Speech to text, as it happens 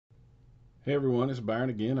Hey everyone, it's Byron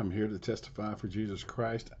again. I'm here to testify for Jesus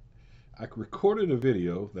Christ. I recorded a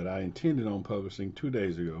video that I intended on publishing 2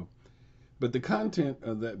 days ago, but the content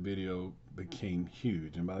of that video became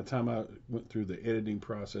huge. And by the time I went through the editing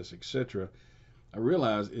process, etc., I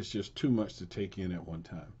realized it's just too much to take in at one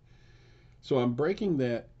time. So I'm breaking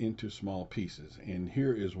that into small pieces. And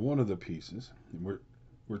here is one of the pieces.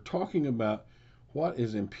 We're talking about what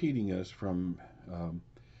is impeding us from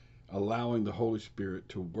allowing the Holy Spirit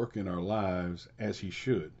to work in our lives as He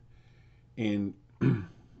should. And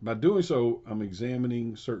by doing so, I'm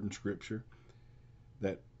examining certain scripture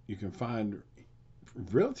that you can find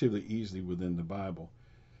relatively easily within the Bible,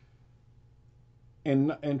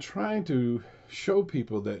 and trying to show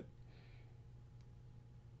people that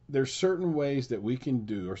there's certain ways that we can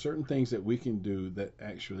do, or certain things that we can do that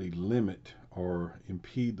actually limit or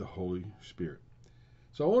impede the Holy Spirit.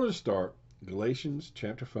 So I want to start Galatians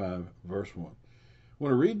chapter 5, verse 1. I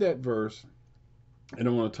want to read that verse, and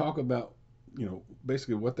I want to talk about,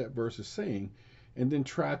 basically what that verse is saying, and then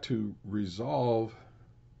try to resolve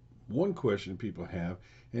one question people have,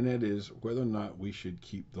 and that is whether or not we should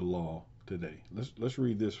keep the law today. Let's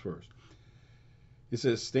read this first. It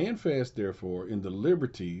says, "Stand fast, therefore, in the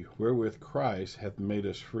liberty wherewith Christ hath made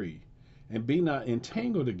us free, and be not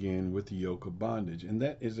entangled again with the yoke of bondage." And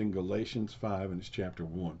that is in Galatians 5, and it's chapter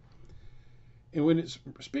 1. And when it's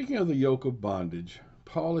speaking of the yoke of bondage,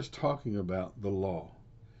 Paul is talking about the law.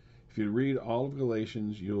 If you read all of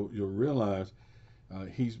Galatians, you'll realize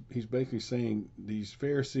he's basically saying these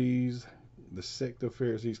Pharisees, the sect of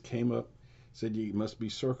Pharisees, came up, said you must be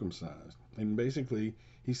circumcised, and basically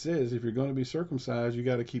he says if you're going to be circumcised, you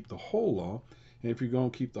got to keep the whole law, and if you're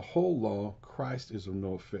going to keep the whole law, Christ is of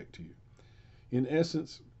no effect to you. In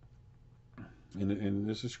essence, and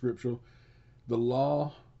this is scriptural, the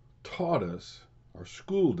law taught us or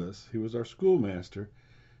schooled us. He was our schoolmaster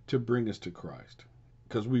to bring us to Christ,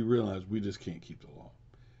 because we realized we just can't keep the law.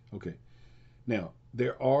 Okay. Now,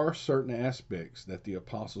 there are certain aspects that the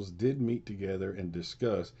apostles did meet together and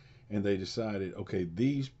discuss, and they decided, okay,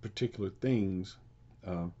 these particular things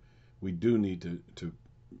we do need to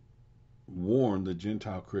warn the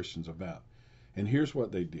Gentile Christians about. And here's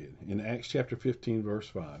what they did. In Acts chapter 15, verse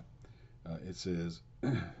 5, it says,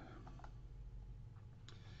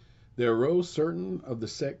 "There arose certain of the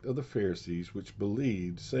sect of the Pharisees which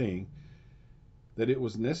believed, saying that it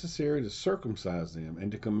was necessary to circumcise them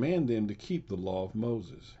and to command them to keep the law of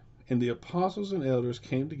Moses. And the apostles and elders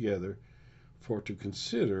came together for to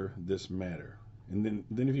consider this matter." And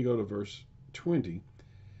then if you go to verse 20,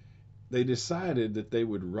 they decided that they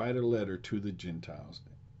would write a letter to the Gentiles,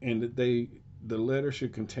 and that the letter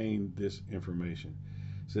should contain this information.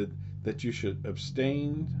 It said that you should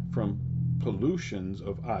abstain from pollutions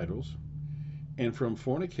of idols, and from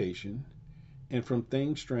fornication, and from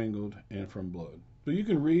things strangled, and from blood. So you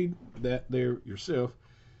can read that there yourself.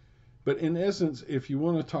 But in essence, if you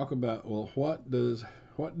want to talk about, well, what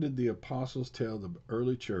did the apostles tell the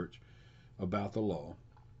early church about the law?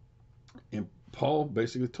 And Paul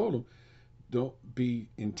basically told them, don't be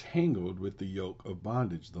entangled with the yoke of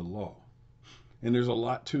bondage, the law. And there's a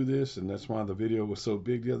lot to this, and that's why the video was so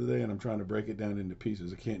big the other day, and I'm trying to break it down into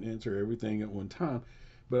pieces. I can't answer everything at one time,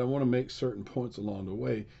 but I want to make certain points along the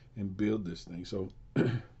way and build this thing. So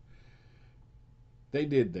they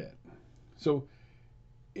did that. So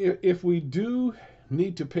if we do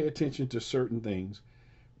need to pay attention to certain things,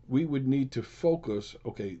 we would need to focus,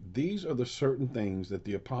 okay, these are the certain things that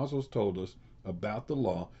the apostles told us about the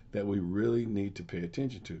law that we really need to pay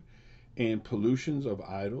attention to. And pollutions of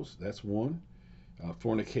idols, that's one.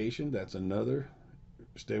 Fornication, that's another.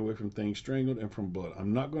 Stay away from things strangled, and from blood.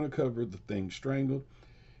 I'm not going to cover the things strangled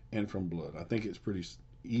and from blood. I think it's pretty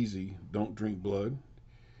easy. Don't drink blood,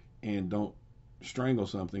 and don't strangle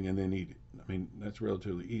something and then eat it. I mean, that's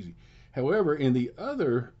relatively easy. However, in the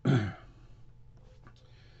other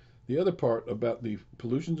part about the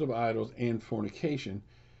pollutions of idols and fornication,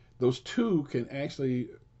 those two can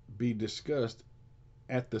actually be discussed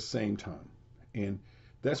at the same time. And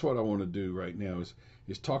that's what I want to do right now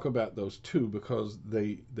is talk about those two, because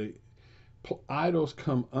idols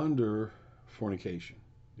come under fornication.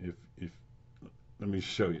 If let me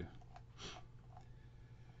show you.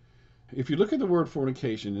 If you look at the word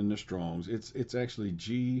fornication in the Strong's, it's actually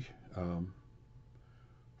G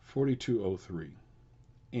 4203,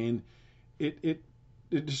 and it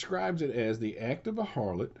describes it as the act of a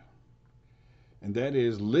harlot, and that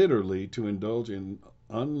is literally to indulge in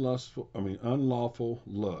unlawful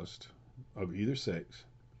lust of either sex,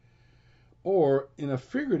 or in a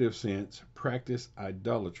figurative sense, practice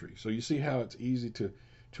idolatry. So you see how it's easy to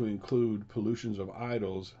include pollutions of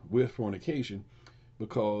idols with fornication,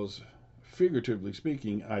 because figuratively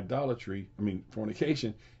speaking,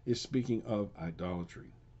 fornication is speaking of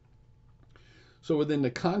idolatry. So within the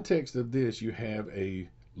context of this, you have a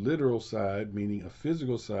literal side, meaning a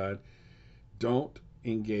physical side. Don't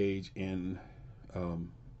engage in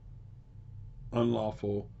um,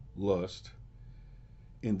 unlawful lust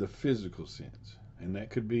in the physical sense, and that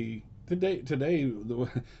could be today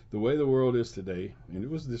the way the world is today, and it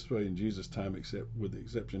was this way in Jesus' time, except with the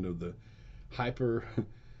exception of the hyper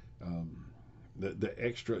um, the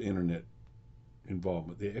extra internet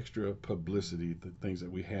involvement, the extra publicity, the things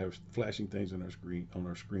that we have flashing things on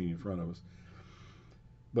our screen in front of us.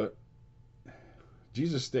 But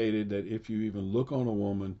Jesus stated that if you even look on a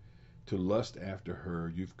woman to lust after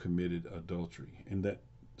her, you've committed adultery, and that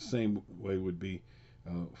same way would be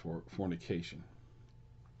for fornication.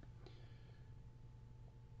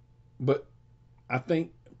 But I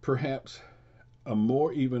think perhaps a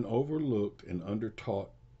more even overlooked and undertaught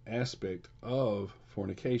aspect of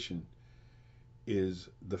fornication is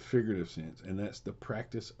the figurative sense, and that's the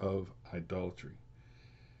practice of idolatry.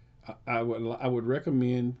 I would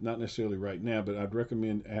recommend, not necessarily right now, but I'd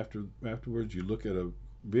recommend afterwards you look at a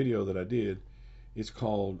video that I did. It's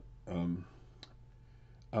called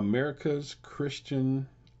America's Christian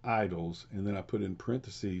Idols, and then I put in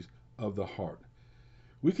parentheses of the heart.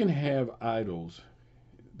 We can have idols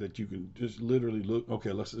that you can just literally look.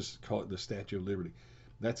 Okay, let's just call it the Statue of Liberty.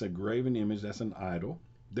 That's a graven image. That's an idol.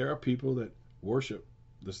 There are people that worship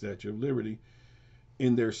the Statue of Liberty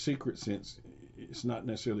in their secret sense. It's not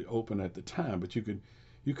necessarily open at the time, but you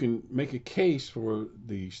can make a case for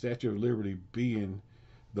the Statue of Liberty being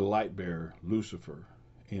the light bearer, Lucifer,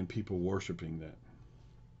 and people worshiping that.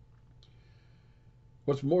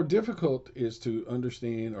 What's more difficult is to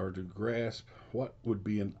understand or to grasp what would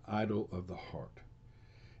be an idol of the heart.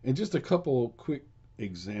 And just a couple quick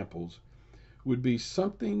examples would be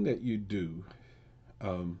something that you do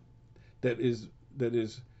um, that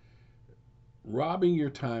is robbing your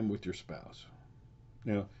time with your spouse.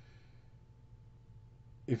 Now,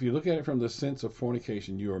 if you look at it from the sense of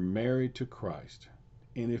fornication, you are married to Christ,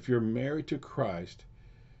 and if you're married to Christ,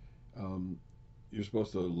 um, you're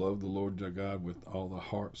supposed to love the Lord your God with all the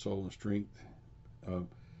heart, soul, and strength. Um,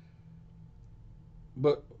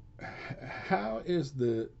 but how is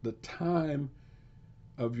the time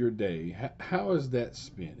of your day? How is that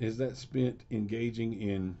spent? Is that spent engaging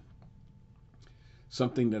in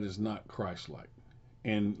something that is not Christ-like?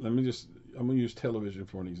 And I'm going to use television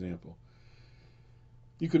for an example.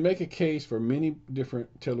 You can make a case for many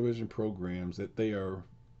different television programs that they are,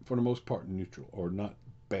 for the most part, neutral or not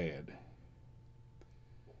bad.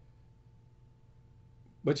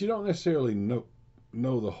 But you don't necessarily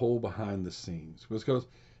know the whole behind the scenes, because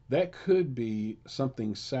that could be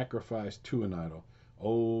something sacrificed to an idol.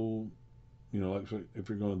 Oh, like if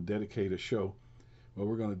you're going to dedicate a show, well,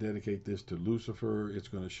 we're going to dedicate this to Lucifer. It's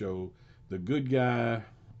going to show the good guy,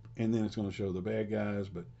 and then it's going to show the bad guys.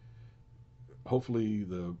 But hopefully,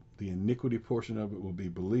 the iniquity portion of it will be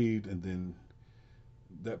believed, and then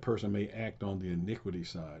that person may act on the iniquity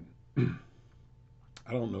side.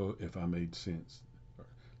 I don't know if I made sense.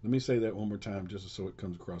 Let me say that one more time just so it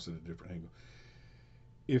comes across at a different angle.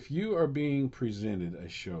 If you are being presented a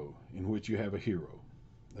show in which you have a hero,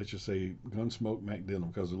 let's just say Gunsmoke Mac Dillon,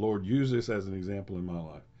 because the Lord used this as an example in my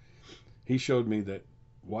life. He showed me that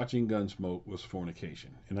watching Gunsmoke was fornication,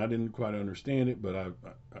 and I didn't quite understand it, but I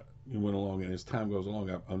went along, and as time goes along,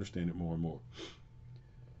 I understand it more and more.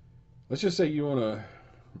 Let's just say you want to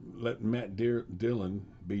let Matt Dillon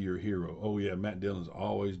be your hero. Oh yeah, Matt Dillon's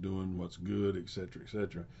always doing what's good, etc.,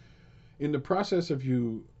 etc. In the process of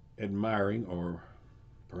you admiring or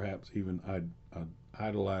perhaps even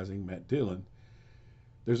idolizing Matt Dillon,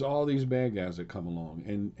 there's all these bad guys that come along,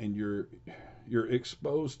 and you're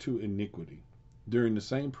exposed to iniquity during the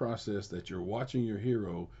same process that you're watching your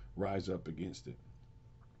hero rise up against it.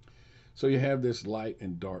 So you have this light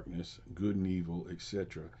and darkness, good and evil,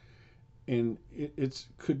 etc. And it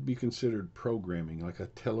could be considered programming, like a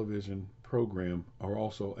television program or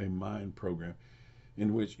also a mind program,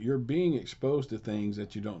 in which you're being exposed to things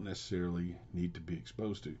that you don't necessarily need to be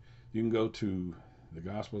exposed to. You can go to the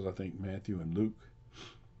Gospels, I think Matthew and Luke.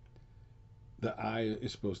 The eye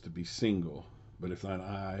is supposed to be single, but if thine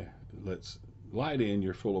eye lets light in,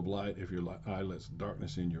 you're full of light. If your eye lets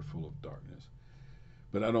darkness in, you're full of darkness.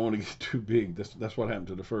 But I don't want to get too big. That's what happened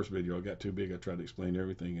to the first video. I got too big. I tried to explain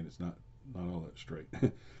everything, and it's not all that straight.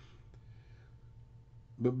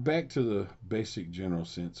 But back to the basic general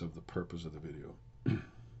sense of the purpose of the video.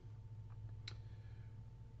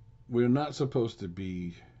 We're not supposed to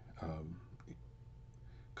be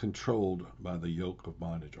controlled by the yoke of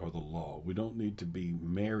bondage or the law. We don't need to be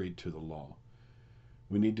married to the law.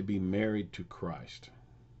 We need to be married to Christ.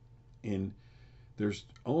 And there's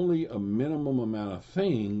only a minimum amount of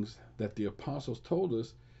things that the apostles told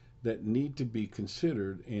us that need to be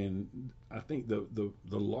considered. And I think the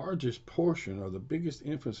largest portion or the biggest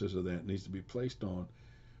emphasis of that needs to be placed on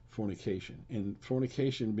fornication. And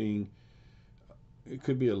fornication being, it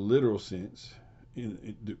could be a literal sense,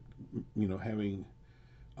 having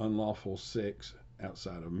unlawful sex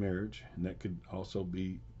outside of marriage. And that could also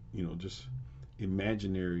be, just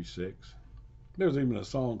imaginary sex. There's even a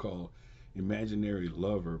song called Imaginary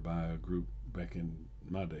Lover by a group back in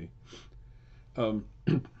my day.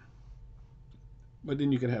 But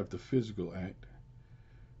then you can have the physical act.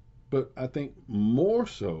 But I think more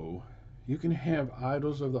so, you can have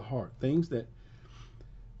idols of the heart, things that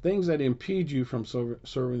impede you from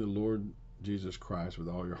serving the Lord Jesus Christ with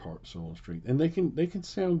all your heart, soul, and strength. And they can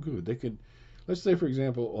sound good. They could, let's say, for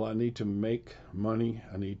example, well, I need to make money.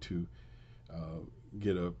 I need to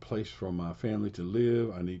get a place for my family to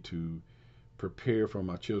live. I need to prepare for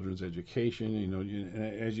my children's education.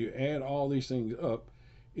 And as you add all these things up,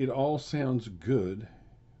 it all sounds good,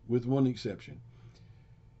 with one exception.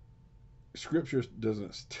 Scripture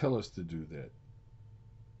doesn't tell us to do that.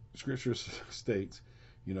 Scripture states,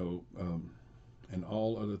 and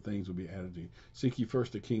all other things will be added to you. Seek ye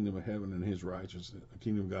first the kingdom of heaven and his righteousness, the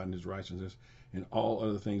kingdom of God and his righteousness, and all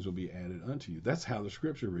other things will be added unto you. That's how the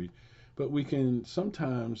scripture reads. But we can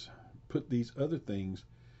sometimes put these other things,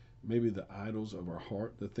 maybe the idols of our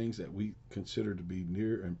heart, the things that we consider to be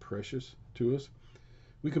near and precious to us,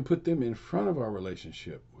 we can put them in front of our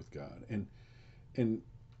relationship with God. And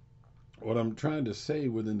what I'm trying to say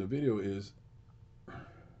within the video is,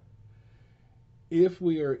 if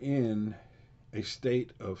we are in a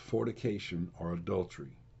state of fornication or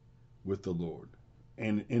adultery with the Lord,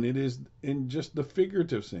 and it is in just the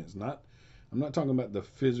figurative sense, I'm not talking about the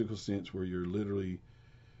physical sense where you're literally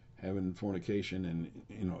having fornication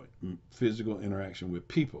and physical interaction with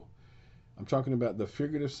people. I'm talking about the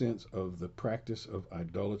figurative sense of the practice of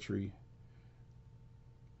idolatry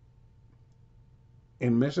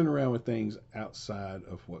and messing around with things outside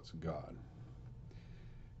of what's God.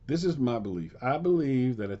 This is my belief. I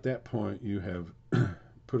believe that at that point you have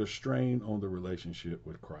put a strain on the relationship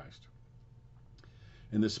with Christ.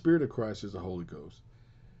 And the Spirit of Christ is the Holy Ghost.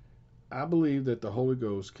 I believe that the Holy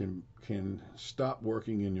Ghost can stop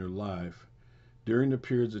working in your life during the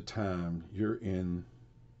periods of time you're in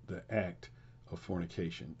the act of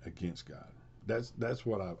fornication against God. That's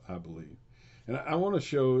what I believe. And I want to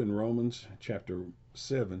show in Romans chapter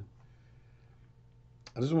 7,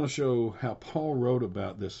 I just want to show how Paul wrote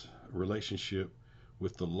about this relationship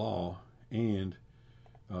with the law and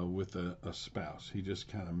with a spouse. He just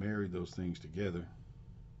kind of married those things together.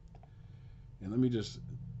 And let me just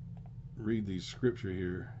read these scripture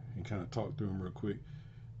here and kind of talk through them real quick.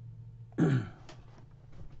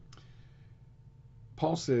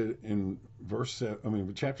 Paul said in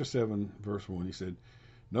chapter 7, verse 1, he said,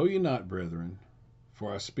 "Know ye not, brethren,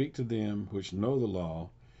 for I speak to them which know the law,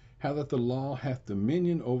 how that the law hath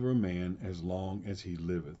dominion over a man as long as he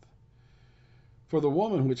liveth. For the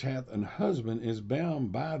woman which hath an husband is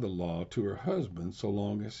bound by the law to her husband so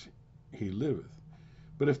long as he liveth.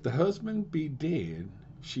 But if the husband be dead,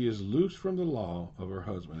 she is loosed from the law of her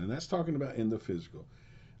husband." And that's talking about in the physical.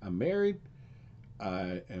 I'm married.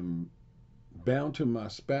 I am bound to my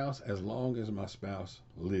spouse as long as my spouse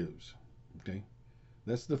lives. Okay?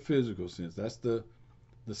 That's the physical sense. That's the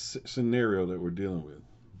scenario that we're dealing with.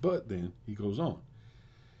 But then he goes on.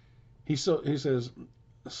 He says,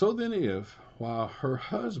 "So then if, while her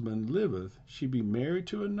husband liveth, she be married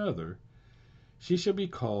to another, she shall be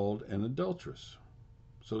called an adulteress."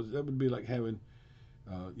 So that would be like having,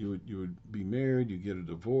 you would be married, you get a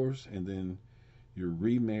divorce, and then you're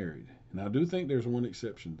remarried. And I do think there's one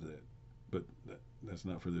exception to that, but that's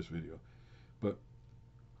not for this video. But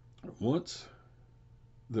once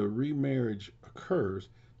the remarriage occurs,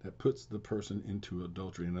 that puts the person into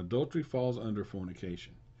adultery. And adultery falls under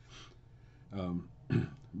fornication.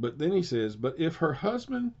 But then he says, "But if her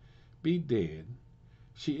husband be dead,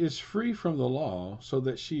 she is free from the law, so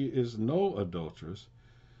that she is no adulteress,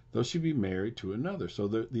 though she be married to another." So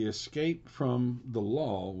the escape from the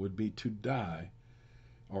law would be to die,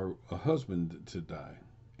 or a husband to die.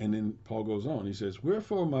 And then Paul goes on. He says,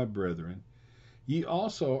 "Wherefore, my brethren, ye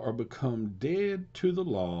also are become dead to the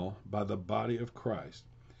law by the body of Christ,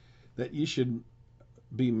 that ye should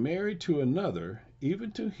be married to another,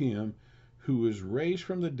 even to him who was raised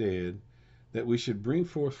from the dead, that we should bring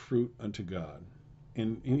forth fruit unto God."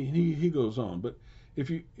 And he goes on. But If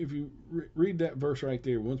you read that verse right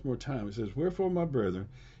there once more time, it says, "Wherefore, my brethren,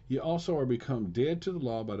 ye also are become dead to the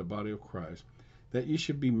law by the body of Christ, that ye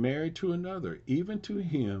should be married to another, even to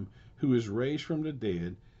him who is raised from the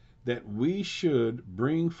dead, that we should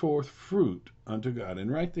bring forth fruit unto God."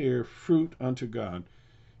 And right there, fruit unto God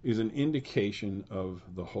is an indication of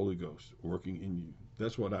the Holy Ghost working in you.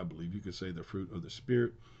 That's what I believe. You could say the fruit of the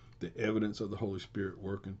Spirit, the evidence of the Holy Spirit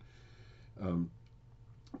working. Um,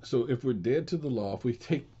 so if we're dead to the law, if we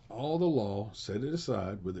take all the law, set it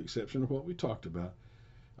aside, with the exception of what we talked about,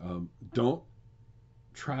 don't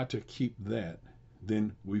try to keep that,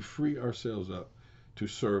 then we free ourselves up to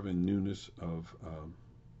serve in newness of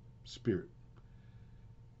spirit.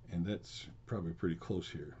 And that's probably pretty close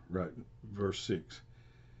here, right? Verse 6.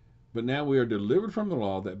 But now we are delivered from the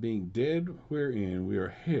law, that being dead wherein we are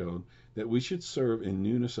held, that we should serve in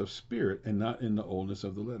newness of spirit and not in the oldness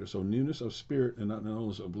of the letter. So newness of spirit and not in the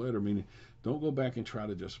oldness of letter, meaning don't go back and try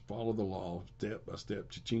to just follow the law step by step,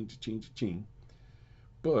 cha-ching, cha-ching, cha-ching,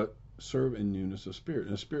 but serve in newness of spirit.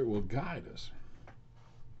 And the Spirit will guide us.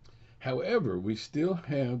 However, we still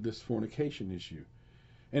have this fornication issue.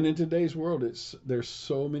 And in today's world, there's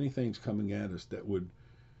so many things coming at us that would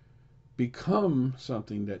become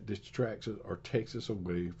something that distracts us or takes us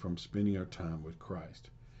away from spending our time with Christ.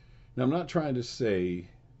 Now, I'm not trying to say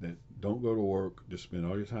that don't go to work, just spend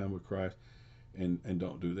all your time with Christ, and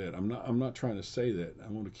don't do that. I'm not trying to say that. I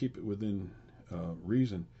want to keep it within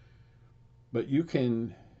reason. But you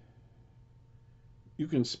can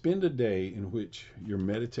spend a day in which you're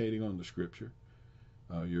meditating on the Scripture.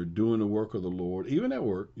 You're doing the work of the Lord. Even at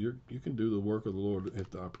work, you can do the work of the Lord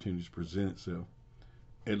if the opportunities present itself.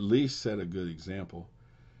 At least set a good example.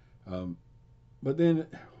 But then,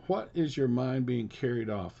 what is your mind being carried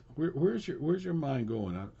off? Where's your mind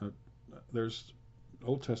going? There's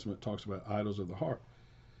Old Testament talks about idols of the heart.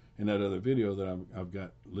 In that other video that I've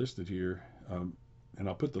got listed here, and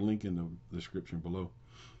I'll put the link in the description below.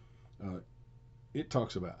 It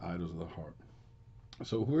talks about idols of the heart.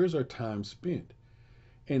 So where's our time spent?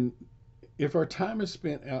 And if our time is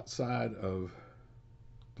spent outside of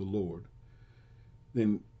the Lord,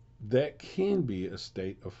 then that can be a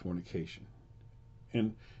state of fornication.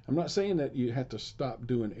 And I'm not saying that you have to stop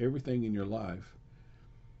doing everything in your life.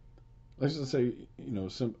 Let's just say,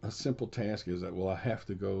 a simple task is that, well, I have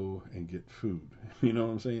to go and get food. You know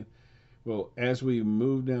what I'm saying? Well, as we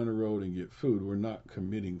move down the road and get food, we're not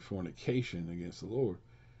committing fornication against the Lord.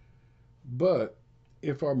 But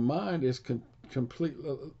if our mind is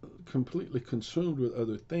completely consumed with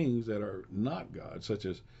other things that are not God, such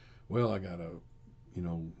as, well, I got to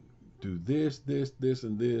do this,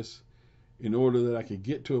 and this in order that I can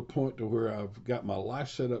get to a point to where I've got my life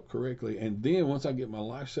set up correctly. And then once I get my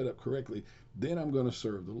life set up correctly, then I'm going to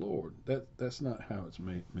serve the Lord. That's not how it's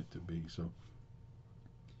meant to be. So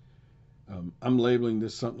I'm labeling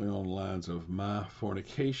this something on the lines of my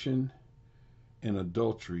fornication and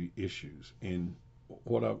adultery issues. And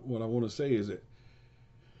what I want to say is that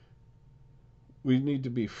we need to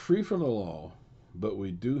be free from the law, but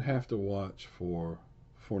we do have to watch for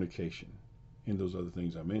fornication and those other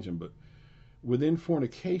things I mentioned. But within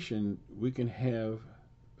fornication, we can have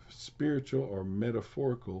spiritual or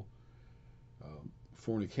metaphorical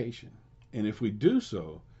fornication. And if we do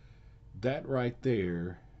so, that right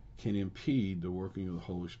there can impede the working of the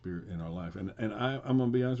Holy Spirit in our life. And I'm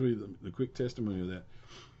going to be honest with you, the quick testimony of that.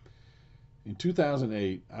 In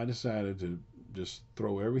 2008, I decided to just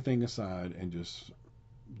throw everything aside and just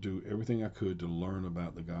do everything I could to learn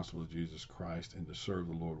about the gospel of Jesus Christ and to serve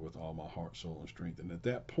the Lord with all my heart, soul, and strength. And at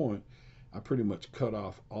that point, I pretty much cut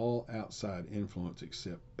off all outside influence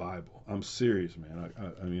except Bible. I'm serious, man.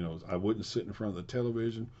 I wouldn't sit in front of the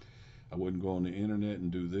television. I wouldn't go on the internet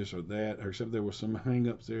and do this or that, except there were some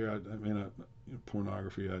hang-ups there.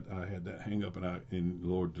 Pornography, I had that hang-up, and the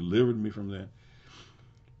Lord delivered me from that.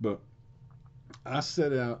 But I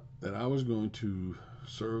set out that I was going to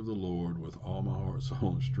serve the Lord with all my heart,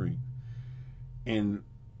 soul, and strength, and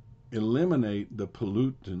eliminate the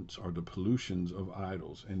pollutants or the pollutions of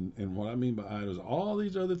idols. And what I mean by idols, all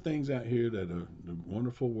these other things out here that the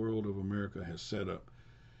wonderful world of America has set up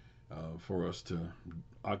for us to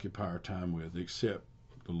occupy our time with, except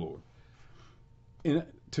the Lord. And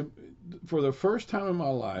for the first time in my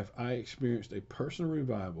life, I experienced a personal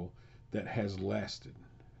revival that has lasted.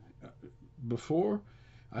 Before,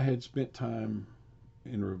 I had spent time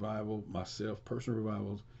in revival myself, personal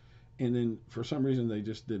revivals, and then for some reason they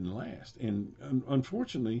just didn't last. And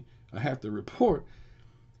unfortunately, I have to report,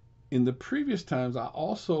 in the previous times, I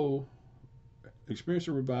also experienced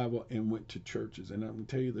a revival and went to churches. And I'm going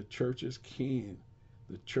to tell you, the churches can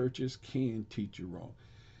teach you wrong.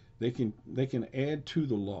 They can add to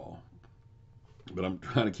the law, but I'm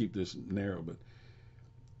trying to keep this narrow. But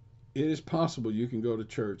it is possible you can go to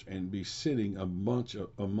church and be sitting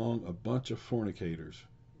among a bunch of fornicators,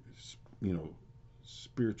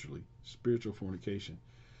 spiritual fornication,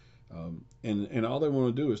 and all they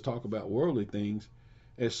want to do is talk about worldly things.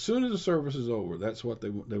 As soon as the service is over, that's what they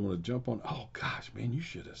want to jump on. Oh gosh, man, you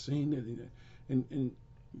should have seen it, and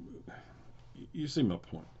you see my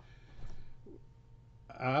point.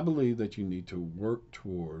 I believe that you need to work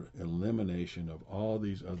toward elimination of all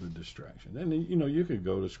these other distractions. And you could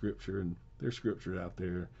go to Scripture, and there's Scripture out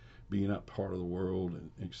there, be not part of the world,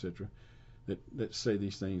 and etc. That say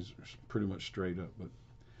these things pretty much straight up. But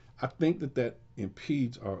I think that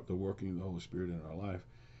impedes the working of the Holy Spirit in our life,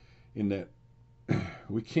 in that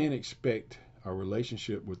we can't expect our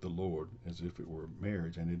relationship with the Lord, as if it were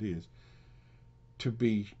marriage, and it is, to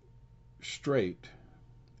be straight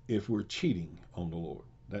if we're cheating on the Lord.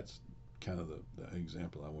 That's kind of the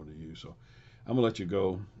example I want to use. So I'm gonna let you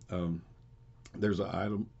go. There's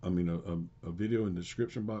a video in the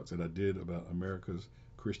description box that I did about America's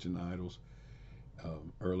Christian idols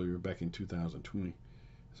earlier back in 2020.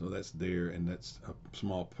 So that's there, and that's a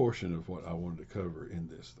small portion of what I wanted to cover in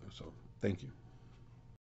this. So thank you.